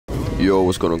Yo,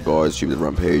 what's going on guys, Stupid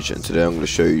Rampage, and today I'm going to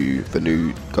show you the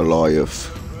new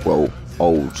Goliath, well,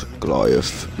 old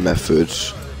Goliath method,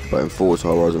 but in Forza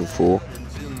Horizon 4.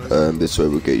 This way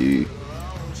will get you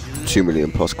 2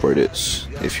 million plus credits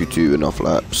if you do enough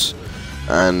laps,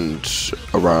 and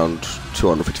around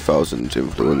 250,000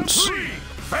 influence.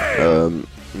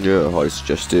 Yeah, I highly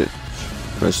suggest it.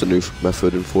 That's the new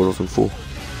method in Forza Horizon 4.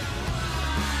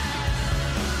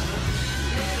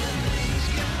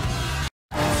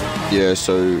 Yeah,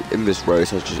 so in this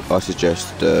race I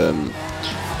suggest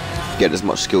get as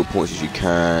much skill points as you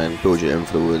can, build your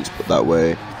influence, but that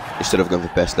way, instead of going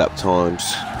for best lap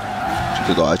times,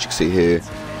 because like, as you can see here,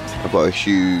 I've got a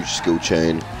huge skill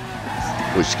chain,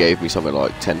 which gave me something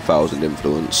like 10,000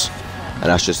 influence, and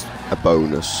that's just a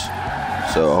bonus,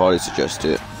 so I highly suggest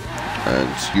it, and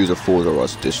use a Forza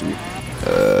Horizon Edition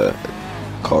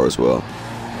car as well.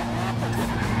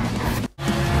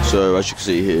 So as you can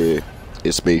see here,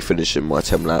 it's me finishing my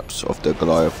 10 laps of the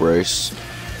Goliath race,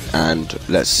 and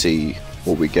let's see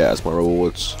what we get as my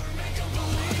rewards.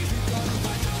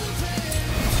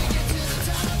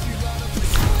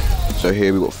 So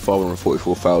here we've got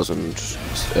 544,000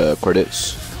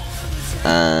 credits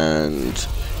and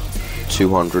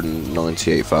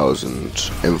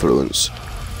 298,000 influence,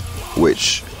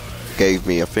 which gave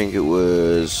me, I think it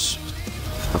was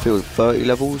 30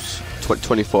 levels,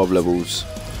 25 levels.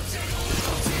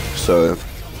 So it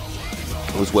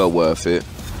was well worth it,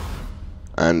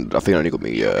 and I think it only got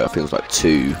me, I think it was like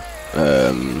 2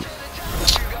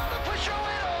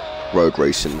 road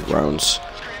racing rounds,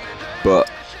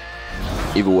 but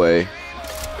either way,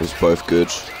 it's both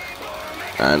good,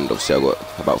 and obviously I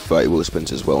got about 30 wheel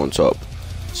spins as well on top.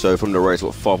 So from the race I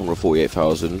got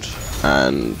 548,000,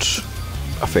 and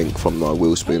I think from my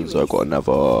wheel spins I got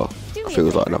another, I think it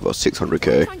was like another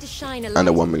 600k and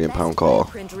a £1 million car,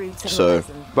 so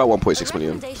about 1.6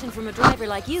 million,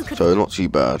 so not too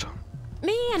bad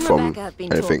from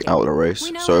anything out of the race.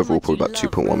 So overall probably about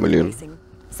 2.1 million.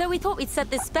 So we thought we'd set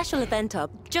this special event up.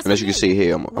 And as you can see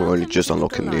here, I'm only just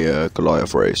unlocking the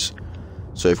Goliath race.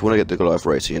 So if you want to get the Goliath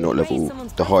race and you're not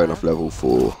the high enough level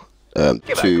for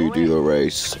to do the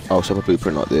race, I'll set up a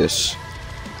blueprint like this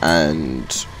and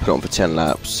put it on for 10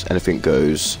 laps. Anything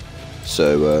goes.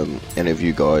 So any of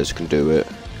you guys can do it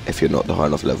if you're not the high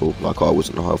enough level. Like I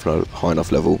wasn't the high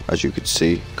enough level, as you could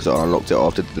see, because I unlocked it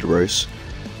after the race.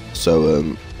 So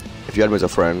if you add me as a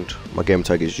friend, my game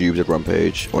tag is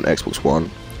Rampage on Xbox One.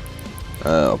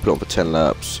 I'll put it on for 10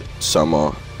 laps,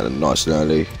 summer, and nice and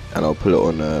early, and I'll put it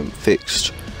on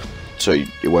fixed, so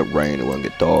it won't rain, it won't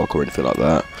get dark or anything like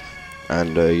that.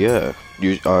 And yeah,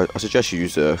 I suggest you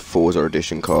use the Forza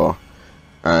Edition car,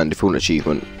 and if you want an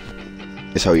achievement,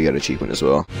 it's how you get an achievement as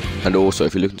well. And also,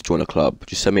 if you're looking to join a club,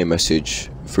 just send me a message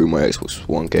through my Xbox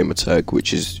One gamer tag,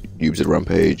 which is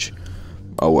Rampage.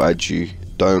 I will add you.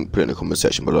 Don't put it in the comment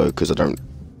section below, because I don't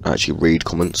actually read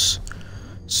comments.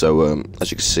 So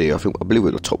as you can see, I believe we're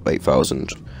at the top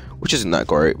 8,000, which isn't that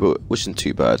great, but which isn't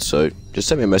too bad. So just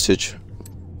send me a message.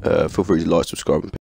 Feel free to like, subscribe, and